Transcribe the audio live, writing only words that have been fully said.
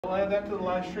We'll add that to the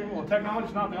live stream. Well,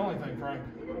 technology's not the only thing, Frank.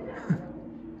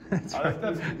 That's right.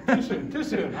 That's too soon. Too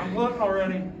soon. I'm glutton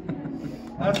already.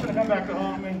 That's gonna come back to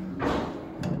haunt me.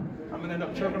 I'm gonna end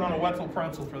up choking on a Wetzel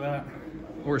pretzel for that.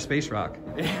 Or a space rock.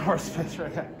 Yeah, or a space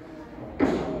rock.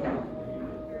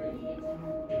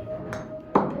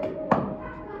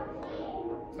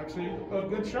 It's actually a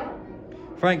good shot.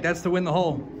 Frank, that's to win the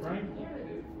hole. Frank,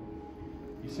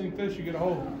 you sink this, you get a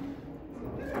hole.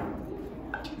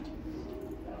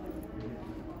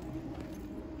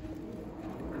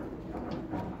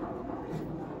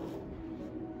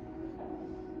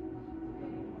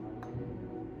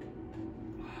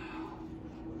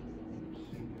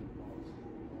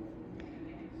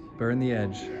 Burn the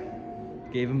edge.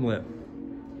 Gave him lip.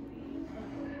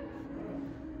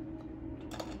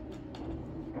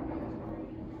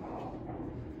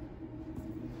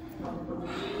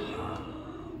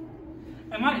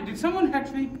 Did someone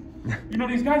hex me? You know,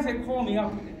 these guys that call me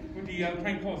up with the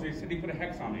prank calls, they said they put a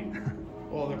hex on me.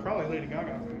 Well, they're probably Lady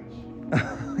Gaga fans.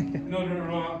 No, they're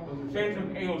fans of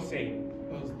AOC.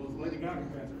 Those Lady Gaga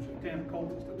fans are some damn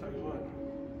cultists, I'll tell you what.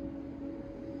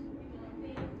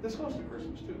 This close to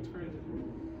Christmas, too. It's crazy.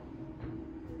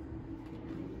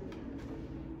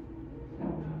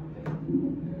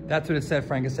 That's what it said,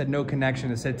 Frank. It said no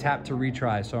connection. It said tap to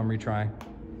retry, so I'm retrying.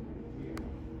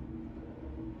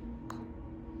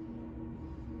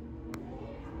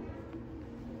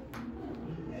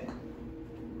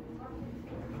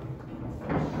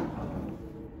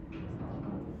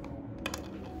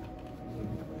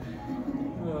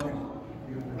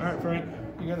 All right, Frank,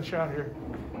 you got a shot here.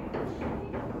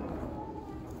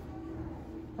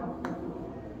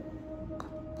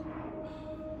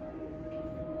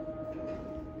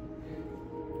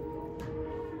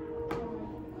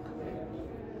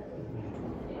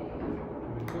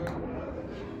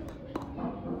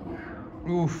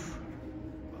 Oof.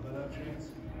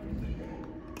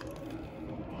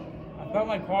 I've got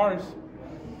my pars.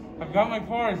 But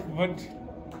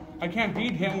I can't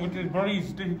beat him with the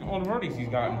birdies, all the birdies he's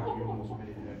gotten.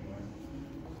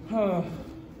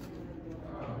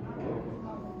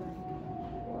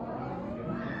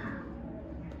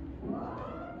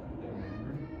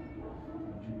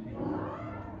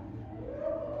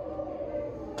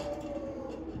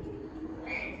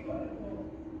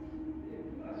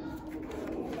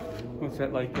 What's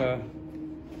that, like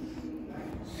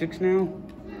 6 now?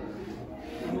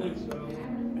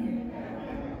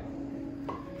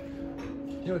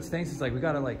 You know what stinks? It's like we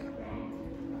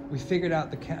figured out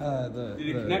the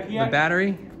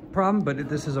battery problem, but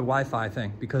this is a Wi-Fi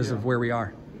thing because of where we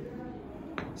are.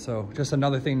 So just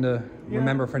another thing to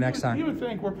remember for next time. You would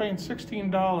think we're paying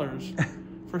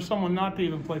 $16 for someone not to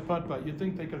even play putt-putt. You'd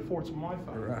think they could afford some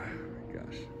Wi-Fi.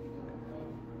 Gosh.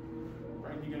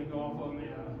 Frank, you gonna go off on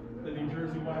the New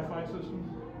Jersey Wi-Fi system?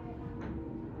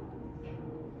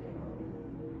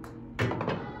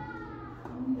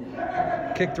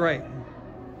 Kicked right.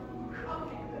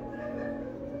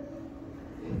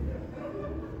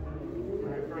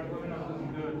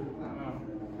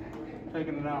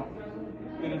 Taking it out.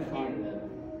 It is fine.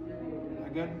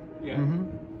 That good? Yeah. Mm-hmm.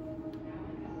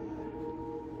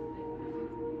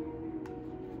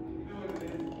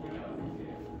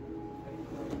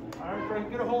 All right, Frank,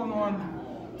 get a hole in one.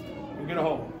 And get a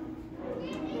hole.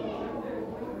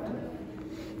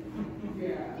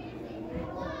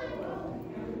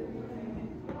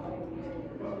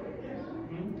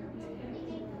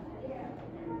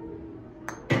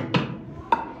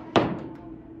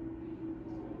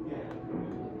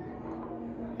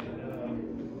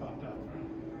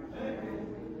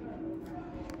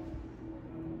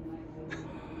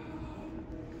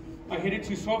 I hit it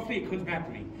too softly, it comes back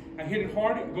to me. I hit it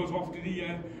hard, it goes off to the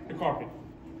carpet.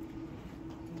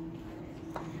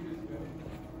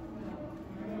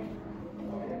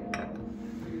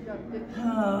 She got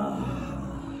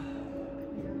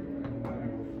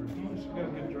a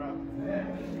good drop.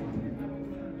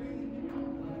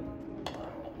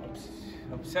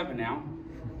 Up 7 now.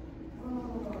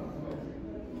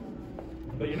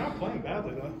 But you're not playing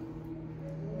badly, though.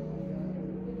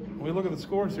 When we look at the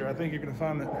scores here, I think you're going to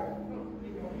find that.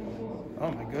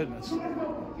 Oh my goodness.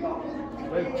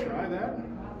 Ready to try that?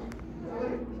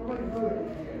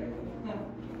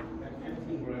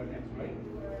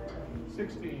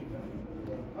 16.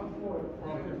 We're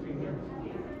on 15 here.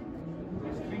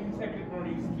 3 consecutive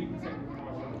birdies, 3 consecutive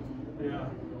cautions. Yeah.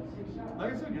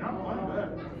 Like I said, you're not playing bad.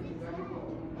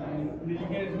 Did you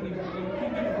get as many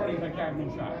birdies like that one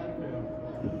shot?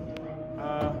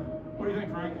 Yeah. What do you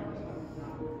think, Frank?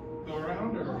 Go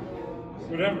around or?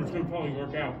 Whatever, it's going to probably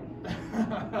work out.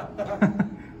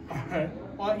 All right.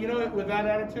 Well, you know what? With that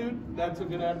attitude, that's a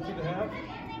good attitude to have.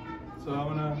 So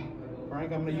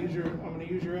Frank, I'm gonna use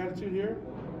your attitude here.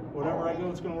 Whatever I go,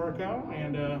 it's gonna work out,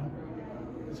 and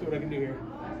let's see what I can do here.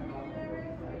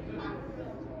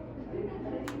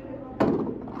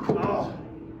 Oh.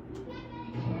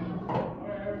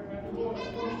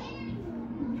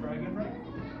 Try again, Frank.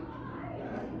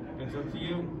 It's up to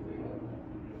you.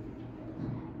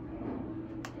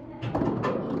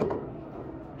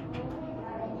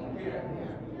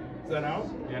 Is that out?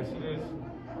 Yes, it is.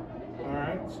 All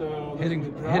right. So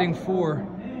hitting 4.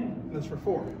 This for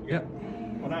 4. Yep.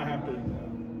 Well, now I have to.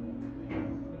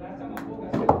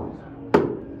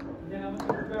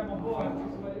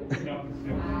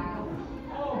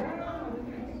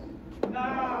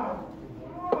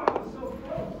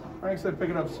 Frank said pick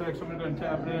it up 6. I'm gonna go and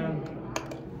tap it in.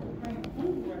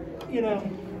 You know,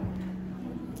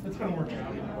 it's gonna work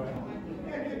out either way.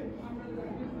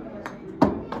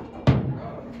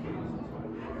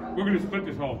 We're gonna split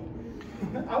this hole.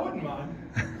 I wouldn't mind.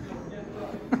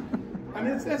 I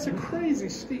mean, that's a crazy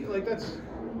steep. Like it's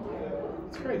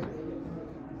crazy.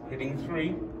 Hitting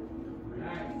 3.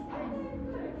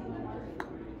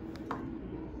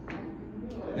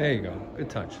 There you go. Good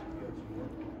touch.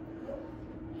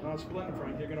 No, splitting,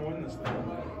 Frank. You're gonna win this thing.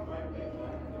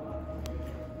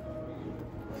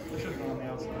 We should have gone on the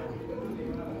outside.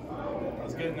 I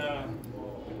was getting a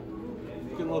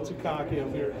little too cocky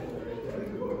up here.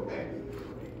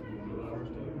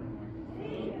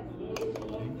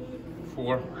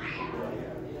 Four.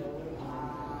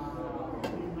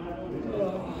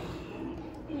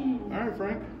 All right,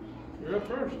 Frank. You're up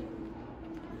first.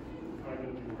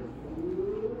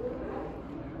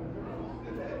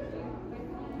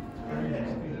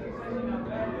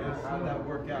 How'd that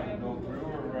work out? You go through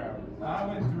or around? I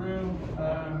went through,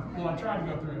 well, I tried to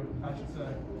go through, I should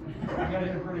say. I got to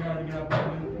hit it pretty hard to get up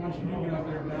there. Once you do get up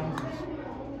there, it bounces.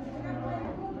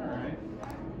 All right.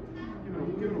 Give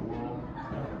it a whirl.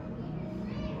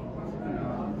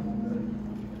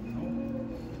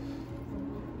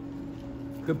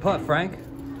 Good putt, Frank.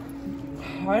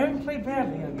 I haven't played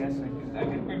badly, I guess. I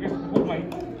guess hold my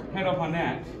head up on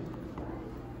that.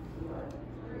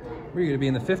 Were you going to be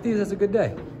in the 50s? That's a good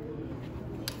day.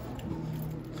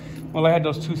 Well, I had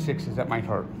those 2 6s. That might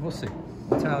hurt. We'll see.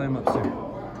 We'll tally them up soon.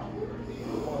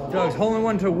 Doug's holding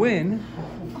 1 to win,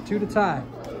 2 to tie.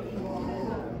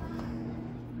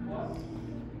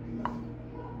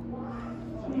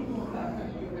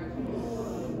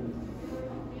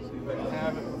 See if I can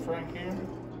have it with Frank here.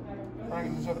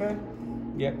 Frank, is this okay?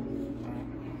 Yep.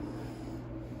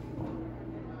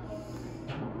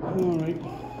 All right.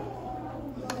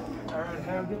 All right,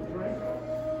 have it, Frank.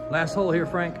 Last hole here,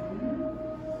 Frank.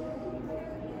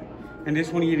 And this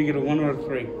one you either get a 1 or a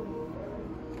 3.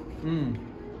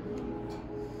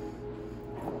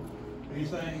 Are you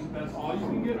saying that's all you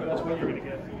can get, or that's what you're going to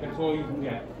get? That's all you can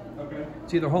get. Okay.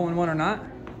 It's either hole in 1 or not.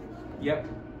 Yep.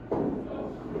 Oh,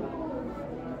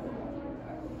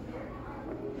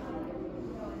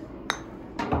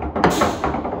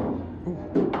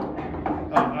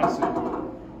 I see.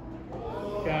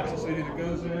 Gotcha. So it either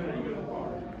goes in or you go to the bar.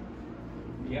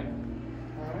 Yep.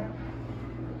 All right.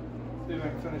 See if I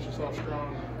can finish this off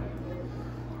strong.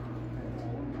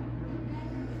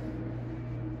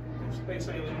 Space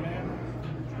alien man.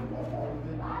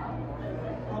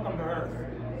 Welcome to Earth.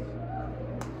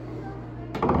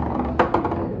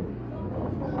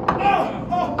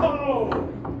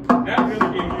 Oh! That really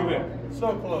gave you it. So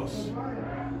close.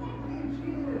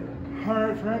 All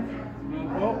right, Frank.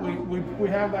 Well, we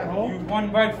have that hole. You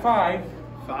won by 5.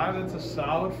 5. That's a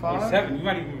solid 5. Or 7. You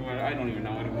might even win. I don't even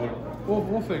know anymore.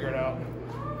 We'll figure it out.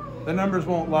 The numbers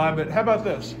won't lie, but how about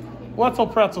this? Wetzel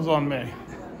pretzels on me.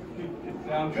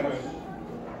 Sounds good.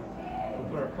 We'll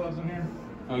put our clubs in here.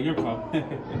 Oh, your club.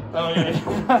 Oh yeah.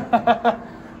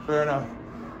 Fair enough.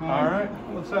 All right.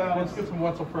 Let's get some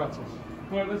Wetzel pretzels.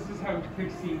 Well, let's just have a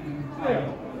quick seat and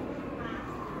Yeah.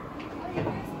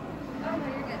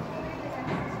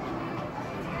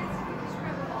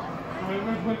 We're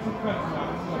going to put some pretzels on.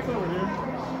 What's over here?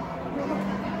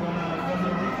 Want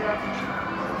to recap?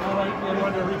 All right. You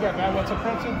want to recap that Wetzel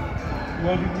pretzel? You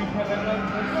want to recap that?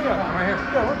 Yeah. Right here.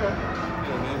 Yeah, we're good.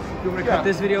 You want me to cut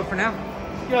this video for now?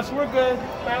 Yes, we're good.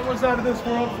 That was out of this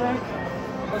world, Frank.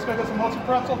 Let's go get some Wetzel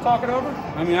pretzel. Talk it over.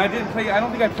 I mean, I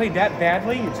don't think I played that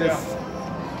badly. It's just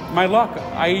my luck.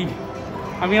 I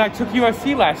mean, I took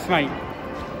UFC last night,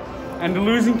 and the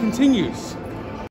losing continues.